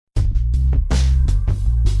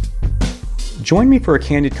Join me for a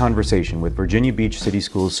candid conversation with Virginia Beach City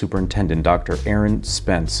Schools Superintendent Dr. Aaron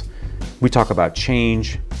Spence. We talk about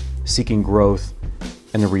change, seeking growth,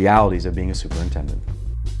 and the realities of being a superintendent.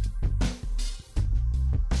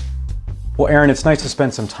 Well, Aaron, it's nice to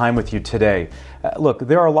spend some time with you today. Look,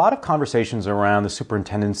 there are a lot of conversations around the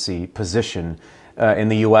superintendency position in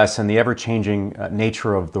the U.S. and the ever-changing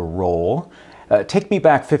nature of the role. Take me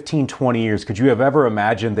back 15, 20 years. Could you have ever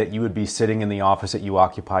imagined that you would be sitting in the office that you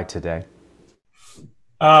occupy today?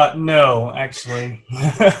 No, actually.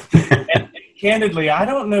 And candidly, I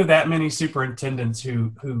don't know that many superintendents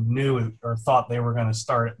who knew or thought they were going to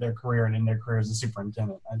start their career and end their career as a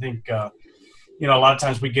superintendent. I think, a lot of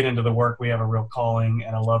times we get into the work, we have a real calling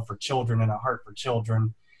and a love for children and a heart for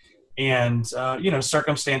children. And,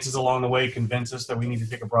 circumstances along the way convince us that we need to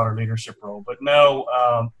take a broader leadership role. But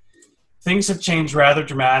no, things have changed rather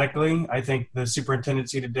dramatically. I think the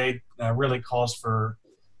superintendency today really calls for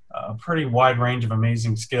a pretty wide range of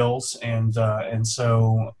amazing skills. And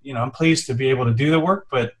so, I'm pleased to be able to do the work,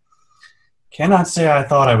 but cannot say I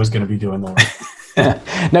thought I was going to be doing the work.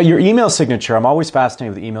 Now, your email signature, I'm always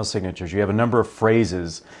fascinated with email signatures. You have a number of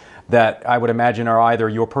phrases that I would imagine are either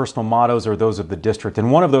your personal mottos or those of the district.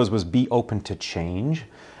 And one of those was be open to change.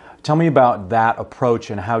 Tell me about that approach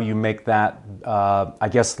and how you make that,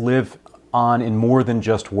 live on in more than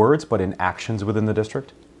just words, but in actions within the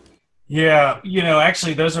district. Yeah,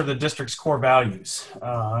 actually, those are the district's core values.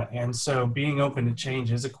 And so being open to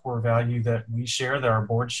change is a core value that we share, that our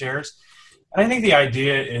board shares. And I think the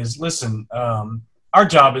idea is, listen, our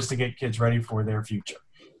job is to get kids ready for their future.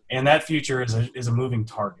 And that future is a moving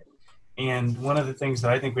target. And one of the things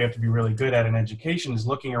that I think we have to be really good at in education is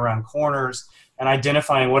looking around corners and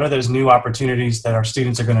identifying what are those new opportunities that our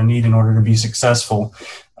students are going to need in order to be successful.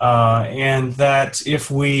 And that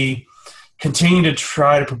if we continue to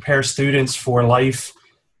try to prepare students for life,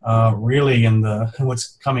 really in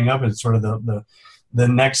what's coming up is sort of the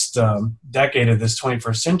next decade of this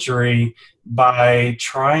 21st century, by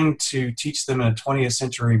trying to teach them in a 20th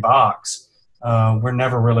century box, we're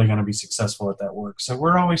never really going to be successful at that work. So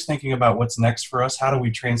we're always thinking about what's next for us. How do we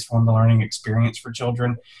transform the learning experience for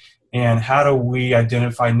children? And how do we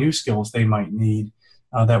identify new skills they might need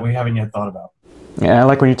that we haven't yet thought about? Yeah, I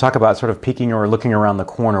like when you talk about sort of peeking or looking around the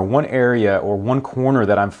corner. One area or one corner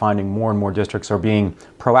that I'm finding more and more districts are being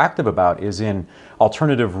proactive about is in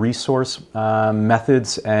alternative resource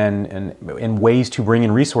methods and ways to bring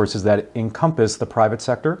in resources that encompass the private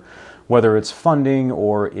sector, whether it's funding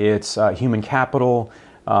or it's human capital,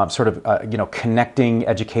 connecting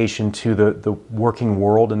education to the working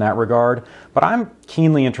world in that regard. But I'm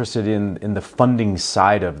keenly interested in the funding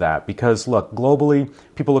side of that because, look, globally,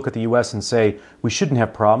 people look at the U.S. and say we shouldn't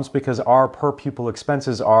have problems because our per pupil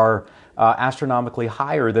expenses are astronomically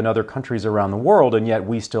higher than other countries around the world, and yet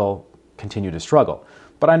we still continue to struggle.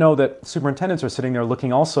 But I know that superintendents are sitting there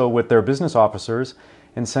looking also with their business officers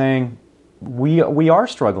and saying, we are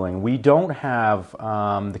struggling. We don't have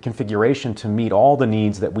the configuration to meet all the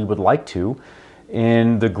needs that we would like to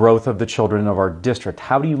in the growth of the children of our district.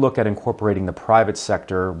 How do you look at incorporating the private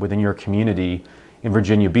sector within your community in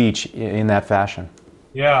Virginia Beach in that fashion?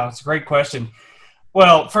 Yeah, it's a great question.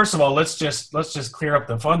 Well, first of all, let's just clear up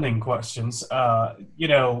the funding questions.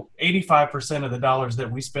 85% of the dollars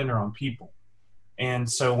that we spend are on people.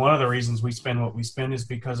 And so one of the reasons we spend what we spend is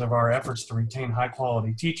because of our efforts to retain high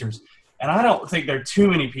quality teachers. And I don't think there are too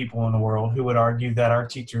many people in the world who would argue that our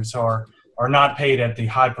teachers are not paid at the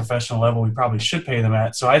high professional level we probably should pay them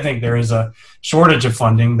at. So I think there is a shortage of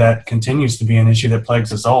funding that continues to be an issue that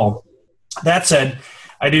plagues us all. That said,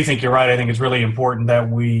 I do think you're right. I think it's really important that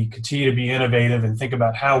we continue to be innovative and think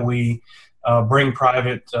about how we bring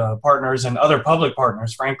private partners and other public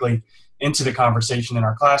partners, frankly, into the conversation in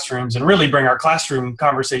our classrooms and really bring our classroom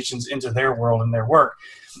conversations into their world and their work.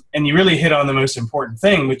 And you really hit on the most important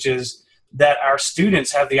thing, which is that our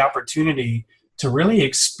students have the opportunity to really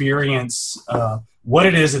experience what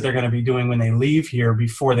it is that they're going to be doing when they leave here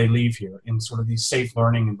before they leave here in sort of these safe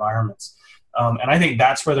learning environments. And I think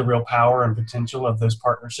that's where the real power and potential of those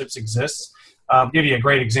partnerships exists. I'll give you a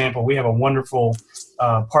great example. We have a wonderful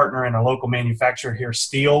partner in a local manufacturer here,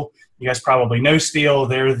 Steel. You guys probably know Steel.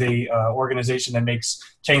 They're the organization that makes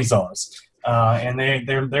chainsaws. And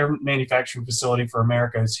their manufacturing facility for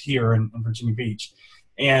America is here in Virginia Beach.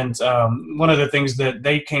 And one of the things that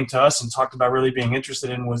they came to us and talked about really being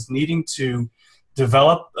interested in was needing to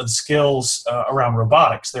develop skills around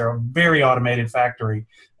robotics. They're a very automated factory.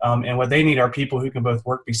 And what they need are people who can both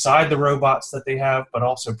work beside the robots that they have, but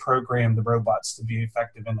also program the robots to be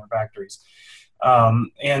effective in their factories.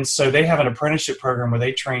 And so they have an apprenticeship program where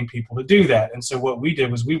they train people to do that. And so what we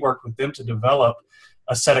did was we worked with them to develop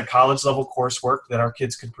a set of college level coursework that our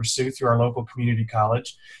kids could pursue through our local community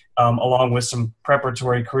college, along with some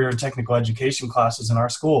preparatory career and technical education classes in our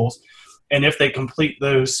schools. And if they complete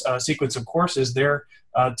those sequence of courses, they're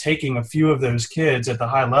taking a few of those kids at the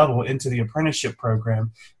high level into the apprenticeship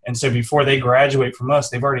program. And so before they graduate from us,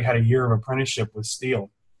 they've already had a year of apprenticeship with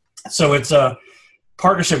Steele. So it's a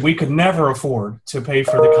partnership we could never afford to pay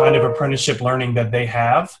for the kind of apprenticeship learning that they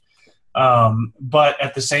have. But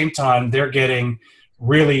at the same time, they're getting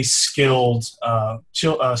really skilled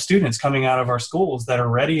students coming out of our schools that are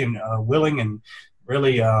ready and willing and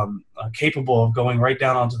really capable of going right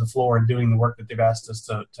down onto the floor and doing the work that they've asked us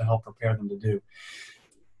to help prepare them to do.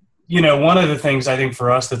 One of the things I think for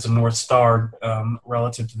us that's a North Star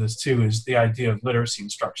relative to this too is the idea of literacy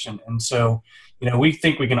instruction. And so, we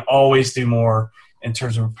think we can always do more in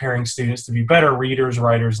terms of preparing students to be better readers,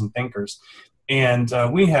 writers, and thinkers. And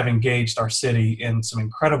we have engaged our city in some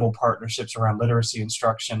incredible partnerships around literacy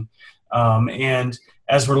instruction. And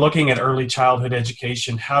as we're looking at early childhood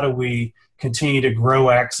education, how do we continue to grow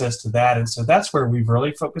access to that? And so that's where we've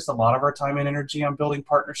really focused a lot of our time and energy on building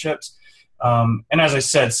partnerships. And as I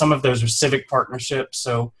said, some of those are civic partnerships.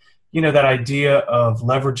 So, that idea of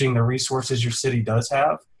leveraging the resources your city does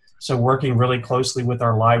have. So working really closely with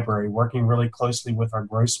our library, working really closely with our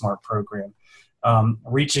Grow Smart program,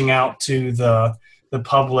 reaching out to the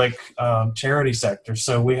public charity sector.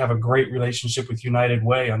 So we have a great relationship with United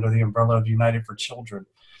Way under the umbrella of United for Children.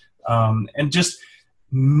 And just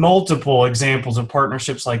multiple examples of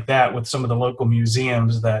partnerships like that with some of the local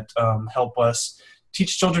museums that help us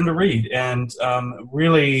teach children to read, and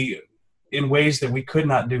really in ways that we could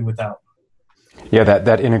not do without. Yeah,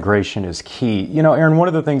 that integration is key. Aaron, one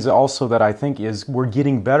of the things also that I think is we're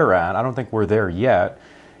getting better at, I don't think we're there yet,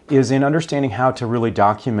 is in understanding how to really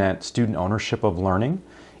document student ownership of learning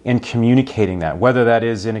and communicating that, whether that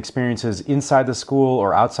is in experiences inside the school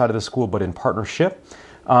or outside of the school, but in partnership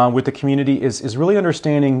with the community, is really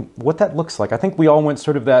understanding what that looks like. I think we all went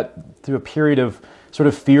sort of through a period of sort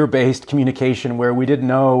of fear-based communication where we didn't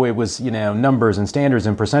know it was, numbers and standards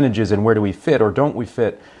and percentages and where do we fit or don't we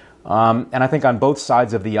fit. And I think on both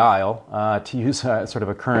sides of the aisle, to use sort of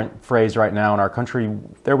a current phrase right now in our country,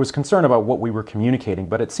 there was concern about what we were communicating.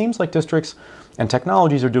 But it seems like districts and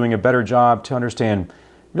technologies are doing a better job to understand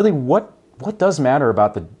really what does matter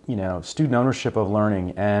about the student ownership of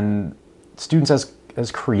learning and students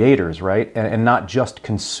as creators, right? And not just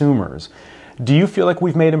consumers. Do you feel like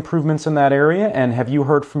we've made improvements in that area? And have you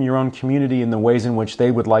heard from your own community in the ways in which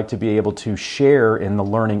they would like to be able to share in the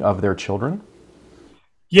learning of their children?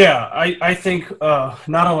 Yeah, I think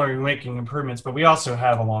not only are we making improvements, but we also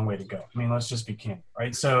have a long way to go. I mean, let's just be candid,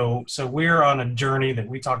 right? So we're on a journey that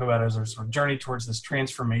we talk about as our sort of journey towards this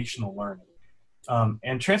transformational learning.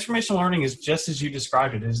 And transformational learning is just as you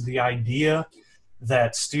described it, is the idea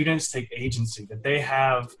that students take agency, that they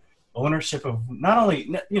have ownership of not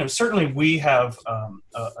only, certainly we have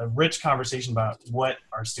a rich conversation about what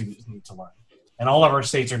our students need to learn. And all of our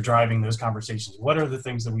states are driving those conversations. What are the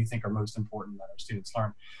things that we think are most important that our students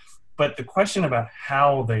learn? But the question about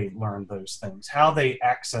how they learn those things, how they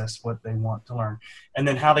access what they want to learn, and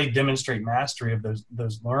then how they demonstrate mastery of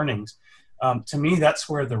those learnings, to me, that's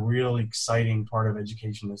where the really exciting part of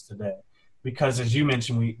education is today. Because as you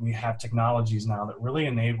mentioned, we have technologies now that really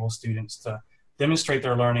enable students to demonstrate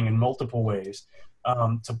their learning in multiple ways,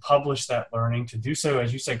 to publish that learning, to do so,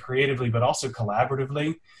 as you said, creatively, but also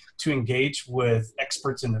collaboratively, to engage with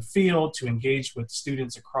experts in the field, to engage with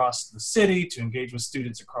students across the city, to engage with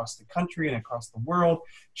students across the country and across the world,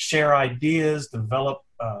 share ideas, develop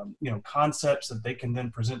concepts that they can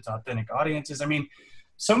then present to authentic audiences. I mean,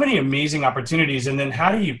 so many amazing opportunities. And then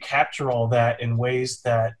how do you capture all that in ways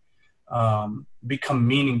that become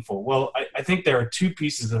meaningful? Well, I think there are two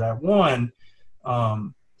pieces of that. One,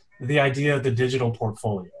 the idea of the digital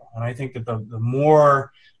portfolio. And I think that the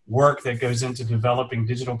more work that goes into developing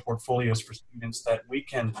digital portfolios for students that we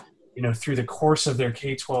can, through the course of their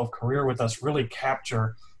K-12 career with us, really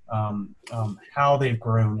capture how they've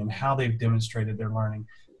grown and how they've demonstrated their learning.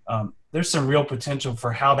 There's some real potential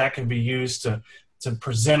for how that can be used to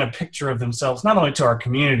present a picture of themselves, not only to our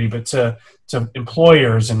community, but to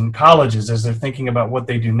employers and colleges as they're thinking about what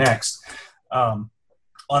they do next.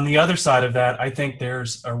 On the other side of that, I think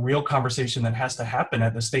there's a real conversation that has to happen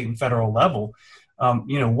at the state and federal level.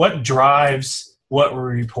 What drives what we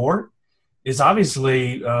report is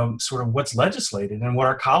obviously sort of what's legislated and what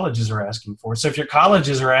our colleges are asking for. So if your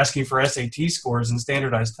colleges are asking for SAT scores and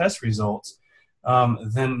standardized test results,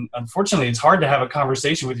 then unfortunately it's hard to have a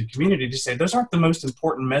conversation with your community to say those aren't the most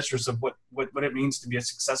important measures of what it means to be a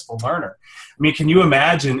successful learner. I mean, can you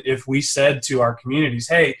imagine if we said to our communities,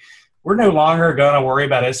 hey, we're no longer going to worry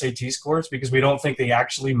about SAT scores because we don't think they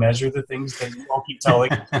actually measure the things that you all keep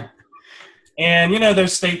telling us. And,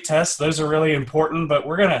 those state tests, those are really important, but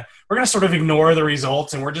we're going to sort of ignore the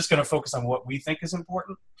results, and we're just going to focus on what we think is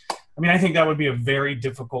important. I mean, I think that would be a very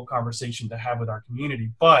difficult conversation to have with our community.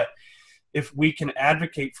 But if we can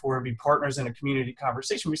advocate for and be partners in a community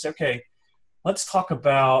conversation, we say, okay, let's talk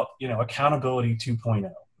about, accountability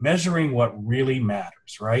 2.0, measuring what really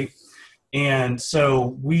matters, right? And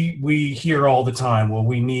so we hear all the time, well,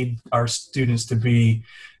 we need our students to be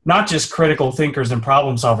not just critical thinkers and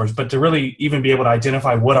problem solvers, but to really even be able to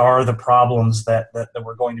identify what are the problems that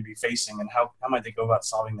we're going to be facing and how might they go about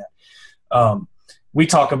solving that. We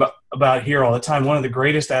talk about here all the time, one of the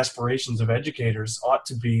greatest aspirations of educators ought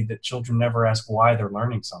to be that children never ask why they're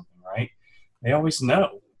learning something, right? They always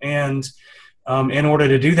know. And in order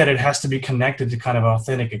to do that, it has to be connected to kind of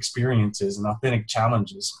authentic experiences and authentic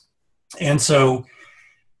challenges. And so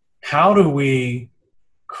how do we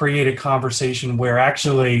create a conversation where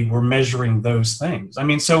actually we're measuring those things? I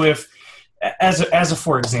mean, so if, as a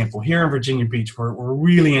for example, here in Virginia Beach, we're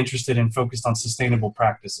really interested and focused on sustainable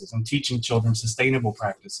practices and teaching children sustainable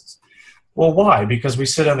practices. Well, why? Because we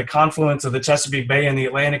sit on the confluence of the Chesapeake Bay and the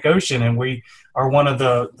Atlantic Ocean, and we are one of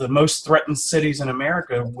the most threatened cities in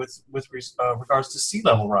America with regards to sea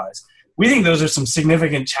level rise. We think those are some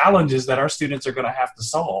significant challenges that our students are going to have to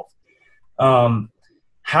solve.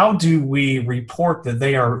 How do we report that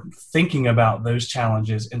they are thinking about those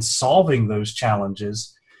challenges and solving those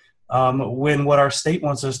challenges when what our state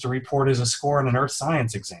wants us to report is a score in an earth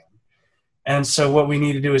science exam? And so what we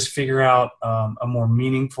need to do is figure out a more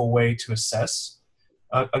meaningful way to assess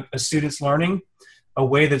a student's learning, a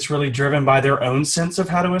way that's really driven by their own sense of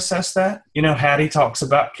how to assess that. Hattie talks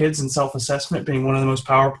about kids and self-assessment being one of the most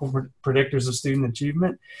powerful predictors of student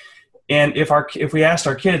achievement. And if we asked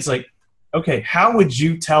our kids, like, okay, how would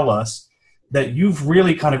you tell us that you've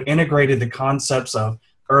really kind of integrated the concepts of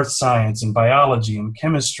earth science and biology and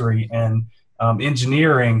chemistry and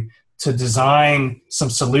engineering to design some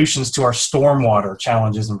solutions to our stormwater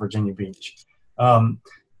challenges in Virginia Beach? And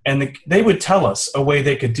they would tell us a way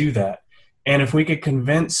they could do that. And if we could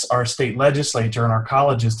convince our state legislature and our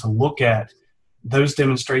colleges to look at those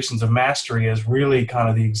demonstrations of mastery as really kind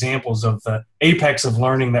of the examples of the apex of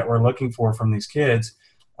learning that we're looking for from these kids,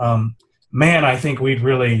 man, I think we'd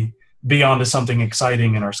really be onto something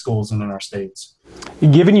exciting in our schools and in our states.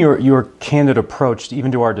 Given your candid approach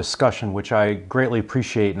even to our discussion, which I greatly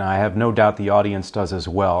appreciate, and I have no doubt the audience does as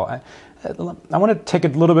well, I want to take a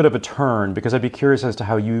little bit of a turn because I'd be curious as to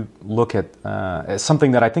how you look at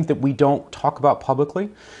something that I think that we don't talk about publicly,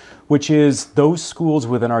 which is those schools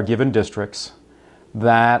within our given districts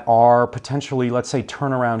that are potentially, let's say,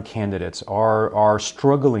 turnaround candidates, are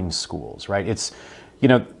struggling schools, right? It's,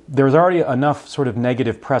 there's already enough sort of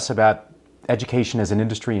negative press about education as an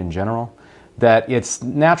industry in general that it's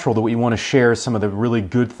natural that we want to share some of the really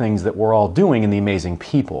good things that we're all doing and the amazing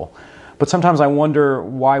people. But sometimes I wonder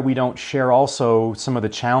why we don't share also some of the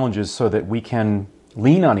challenges so that we can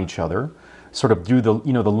lean on each other, sort of do the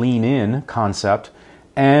lean in concept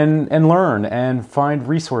and learn and find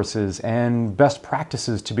resources and best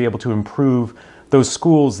practices to be able to improve those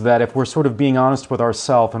schools that, if we're sort of being honest with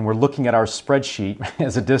ourselves and we're looking at our spreadsheet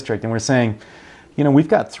as a district and we're saying, we've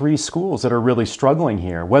got 3 schools that are really struggling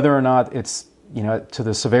here, whether or not it's, to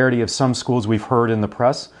the severity of some schools we've heard in the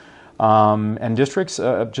press and districts,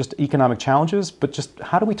 just economic challenges, but just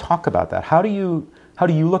how do we talk about that? How do you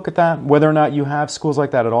look at that, whether or not you have schools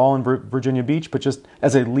like that at all in Virginia Beach, but just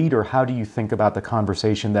as a leader, how do you think about the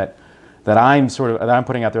conversation that I'm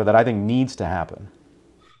putting out there that I think needs to happen?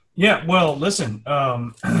 Yeah, well, listen,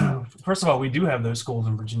 first of all, we do have those schools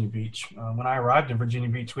in Virginia Beach. When I arrived in Virginia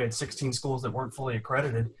Beach, we had 16 schools that weren't fully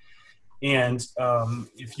accredited. And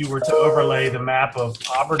if you were to overlay the map of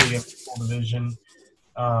poverty in the school division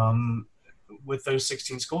with those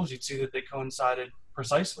 16 schools, you'd see that they coincided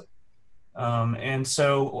precisely. And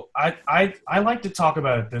so I like to talk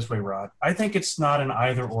about it this way, Rod. I think it's not an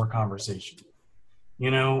either-or conversation.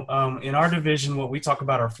 In our division, what we talk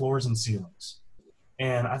about are floors and ceilings.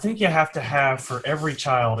 And I think you have to have for every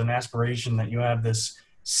child an aspiration that you have this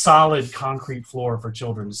solid concrete floor for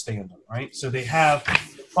children to stand on, right? So they have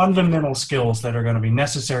fundamental skills that are going to be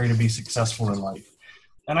necessary to be successful in life.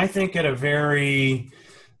 And I think at a very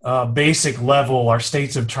basic level, our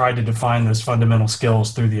states have tried to define those fundamental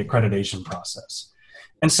skills through the accreditation process.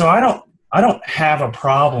 And so I don't have a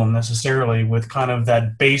problem necessarily with kind of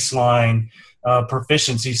that baseline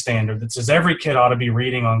proficiency standard that says every kid ought to be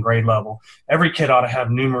reading on grade level. Every kid ought to have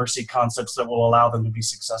numeracy concepts that will allow them to be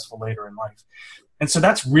successful later in life. And so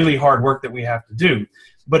that's really hard work that we have to do.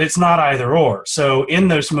 but it's not either or. So in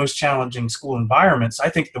those most challenging school environments, I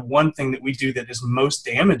think the one thing that we do that is most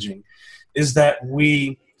damaging is that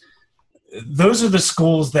those are the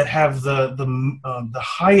schools that have the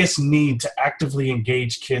highest need to actively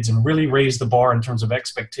engage kids and really raise the bar in terms of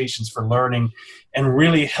expectations for learning, and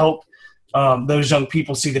really help those young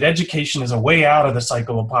people see that education is a way out of the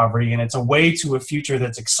cycle of poverty, and it's a way to a future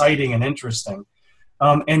that's exciting and interesting.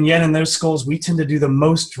 And yet in those schools, we tend to do the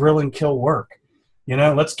most drill and kill work.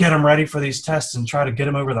 Let's get them ready for these tests and try to get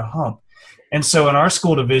them over the hump. And so in our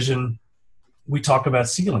school division, we talk about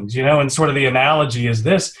ceilings, and sort of the analogy is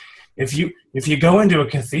this: if you go into a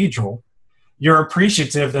cathedral, you're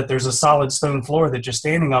appreciative that there's a solid stone floor that you're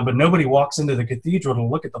standing on, but nobody walks into the cathedral to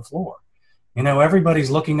look at the floor. Everybody's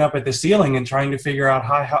looking up at the ceiling and trying to figure out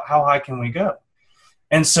how high can we go.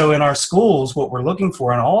 And so in our schools, what we're looking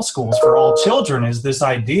for in all schools for all children is this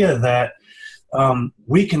idea that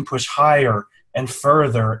we can push higher and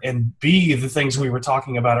further and be the things we were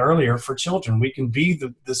talking about earlier for children. We can be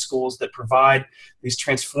the schools that provide these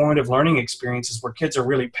transformative learning experiences where kids are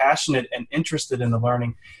really passionate and interested in the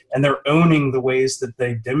learning, and they're owning the ways that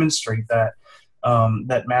they demonstrate that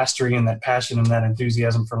mastery and that passion and that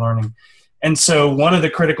enthusiasm for learning. And so one of the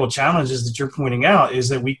critical challenges that you're pointing out is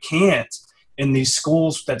that we can't, in these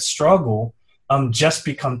schools that struggle, just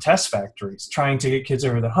become test factories trying to get kids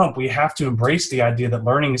over the hump. We have to embrace the idea that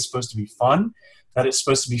learning is supposed to be fun, that it's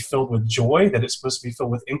supposed to be filled with joy, that it's supposed to be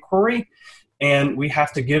filled with inquiry. And we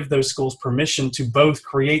have to give those schools permission to both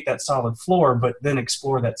create that solid floor, but then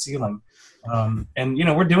explore that ceiling. And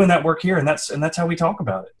we're doing that work here, and that's how we talk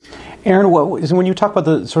about it. Aaron, when you talk about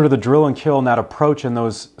the sort of the drill and kill and that approach in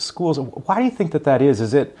those schools, why do you think that is?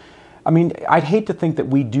 Is it, I'd hate to think that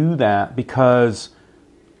we do that because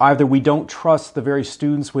either we don't trust the very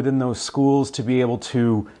students within those schools to be able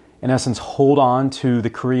to, in essence, hold on to the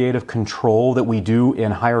creative control that we do in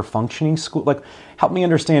higher functioning school. Like, help me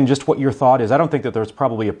understand just what your thought is. I don't think that there's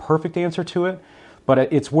probably a perfect answer to it, but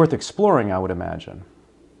it's worth exploring, I would imagine.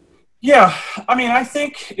 Yeah, I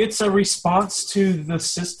think it's a response to the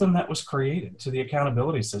system that was created, to the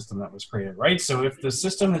accountability system that was created, right? So if the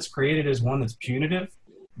system that's created is one that's punitive,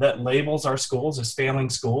 that labels our schools as failing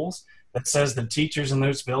schools, that says that teachers in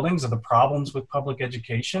those buildings are the problems with public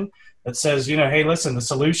education, that says, hey, listen, the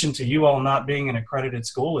solution to you all not being an accredited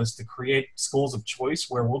school is to create schools of choice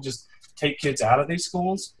where we'll just take kids out of these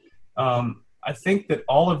schools. I think that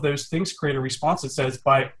all of those things create a response that says,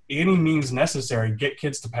 by any means necessary, get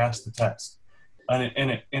kids to pass the test.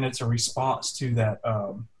 And it's a response to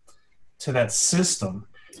that system.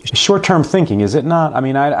 Short-term thinking, is it not?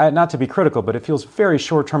 I not to be critical, but it feels very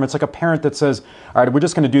short-term. It's like a parent that says, all right, we're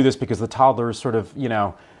just going to do this because the toddler is sort of,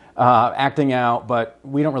 acting out, but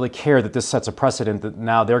we don't really care that this sets a precedent that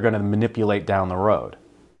now they're going to manipulate down the road.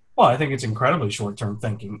 Well, I think it's incredibly short-term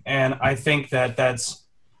thinking. And I think that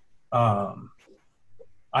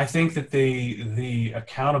I think that the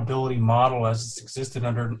accountability model as it's existed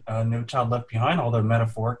under No Child Left Behind, although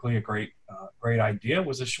metaphorically a great idea,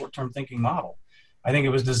 was a short-term thinking model. I think it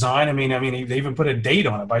was designed, they even put a date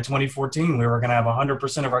on it. By 2014, we were going to have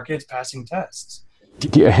 100% of our kids passing tests.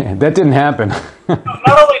 Yeah, that didn't happen.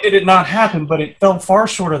 Not only did it not happen, but it fell far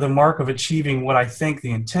short of the mark of achieving what I think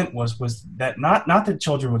the intent was that not that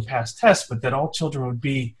children would pass tests, but that all children would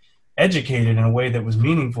be educated in a way that was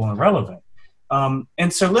meaningful and relevant.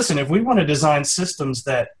 And so, listen, if we want to design systems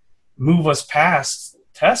that move us past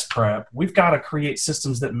test prep, we've got to create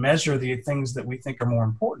systems that measure the things that we think are more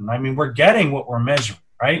important. We're getting what we're measuring,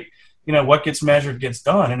 right? What gets measured gets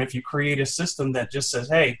done. And if you create a system that just says,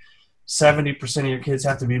 hey, 70% of your kids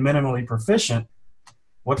have to be minimally proficient,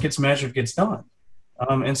 what gets measured gets done.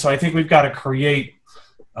 And so I think we've got to create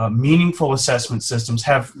meaningful assessment systems,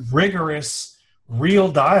 have rigorous,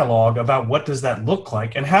 real dialogue about what does that look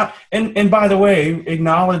like, and how, and by the way,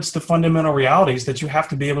 acknowledge the fundamental realities that you have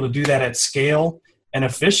to be able to do that at scale and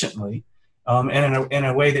efficiently, and in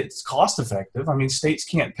a way that's cost effective. States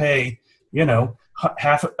can't pay,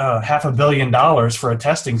 half $500 million for a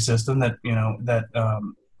testing system that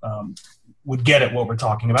would get at what we're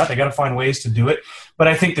talking about. They got to find ways to do it. But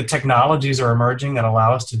I think the technologies are emerging that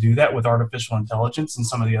allow us to do that with artificial intelligence and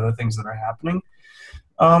some of the other things that are happening.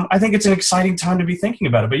 I think it's an exciting time to be thinking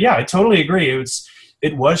about it. But yeah, I totally agree.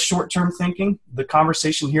 It was short-term thinking. The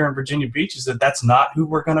conversation here in Virginia Beach is that that's not who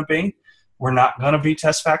we're going to be. We're not going to be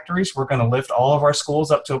test factories. We're going to lift all of our schools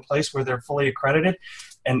up to a place where they're fully accredited.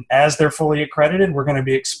 And as they're fully accredited, we're going to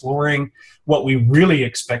be exploring what we really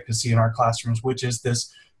expect to see in our classrooms, which is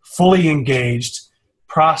this fully engaged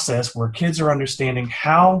process where kids are understanding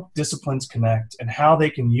how disciplines connect and how they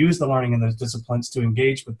can use the learning in those disciplines to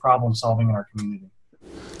engage with problem solving in our community.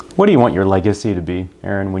 What do you want your legacy to be,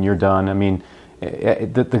 Aaron, when you're done? I mean,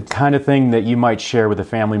 the kind of thing that you might share with a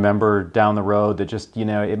family member down the road that just,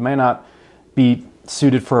 it may not be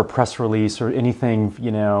suited for a press release or anything,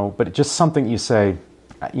 but it's just something you say,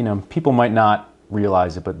 people might not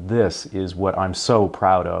realize it, but this is what I'm so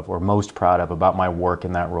proud of or most proud of about my work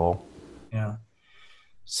in that role. Yeah.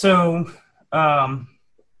 So, I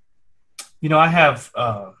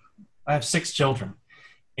have 6 children,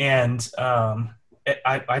 and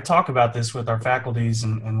I talk about this with our faculties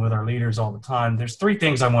and with our leaders all the time. There's 3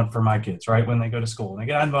 things I want for my kids, right? When they go to school, when they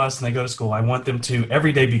get on the bus and they go to school, I want them to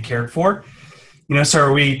every day be cared for. So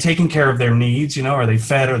are we taking care of their needs? Are they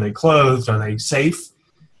fed? Are they clothed? Are they safe?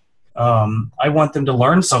 I want them to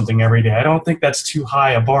learn something every day. I don't think that's too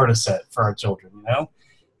high a bar to set for our children,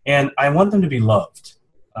 and I want them to be loved.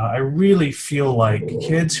 I really feel like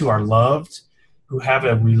kids who are loved, who have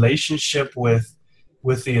a relationship with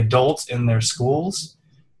the adults in their schools,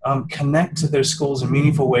 connect to their schools in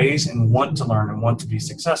meaningful ways and want to learn and want to be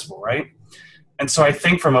successful, right? And so I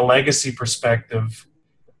think from a legacy perspective,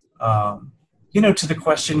 to the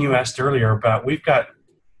question you asked earlier about, we've got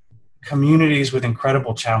communities with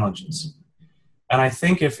incredible challenges. And I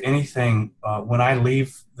think if anything, when I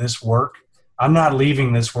leave this work, I'm not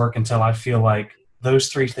leaving this work until I feel like those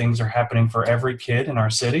 3 things are happening for every kid in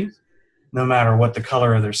our city, no matter what the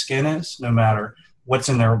color of their skin is, no matter what's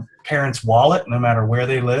in their parents' wallet, no matter where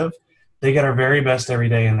they live. They get our very best every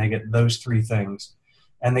day, and they get those 3 things.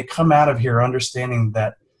 And they come out of here understanding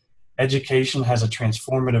that education has a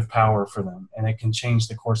transformative power for them, and it can change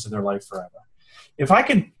the course of their life forever. If I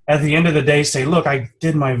could, at the end of the day, say, look, I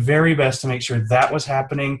did my very best to make sure that was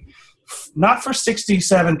happening, not for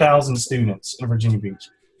 67,000 students in Virginia Beach,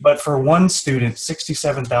 but for one student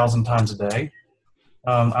 67,000 times a day,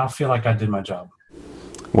 I'll feel like I did my job.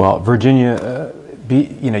 Well, Virginia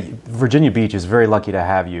Beach is very lucky to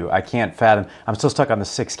have you. I can't fathom. I'm still stuck on the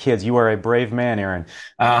 6 kids. You are a brave man, Aaron.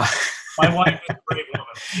 My wife is a brave woman.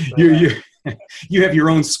 So you have your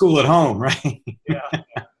own school at home, right? Yeah.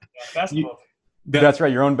 Basketball. That's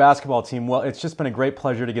right, your own basketball team. Well, it's just been a great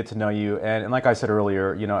pleasure to get to know you. And like I said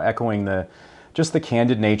earlier, echoing the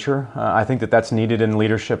candid nature, I think that's needed in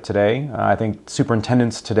leadership today. I think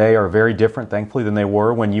superintendents today are very different, thankfully, than they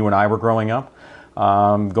were when you and I were growing up.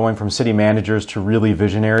 Going from city managers to really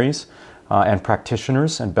visionaries and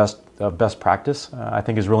practitioners and best practice, I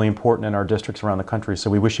think is really important in our districts around the country. So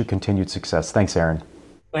we wish you continued success. Thanks, Aaron.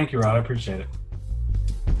 Thank you, Rod. I appreciate it.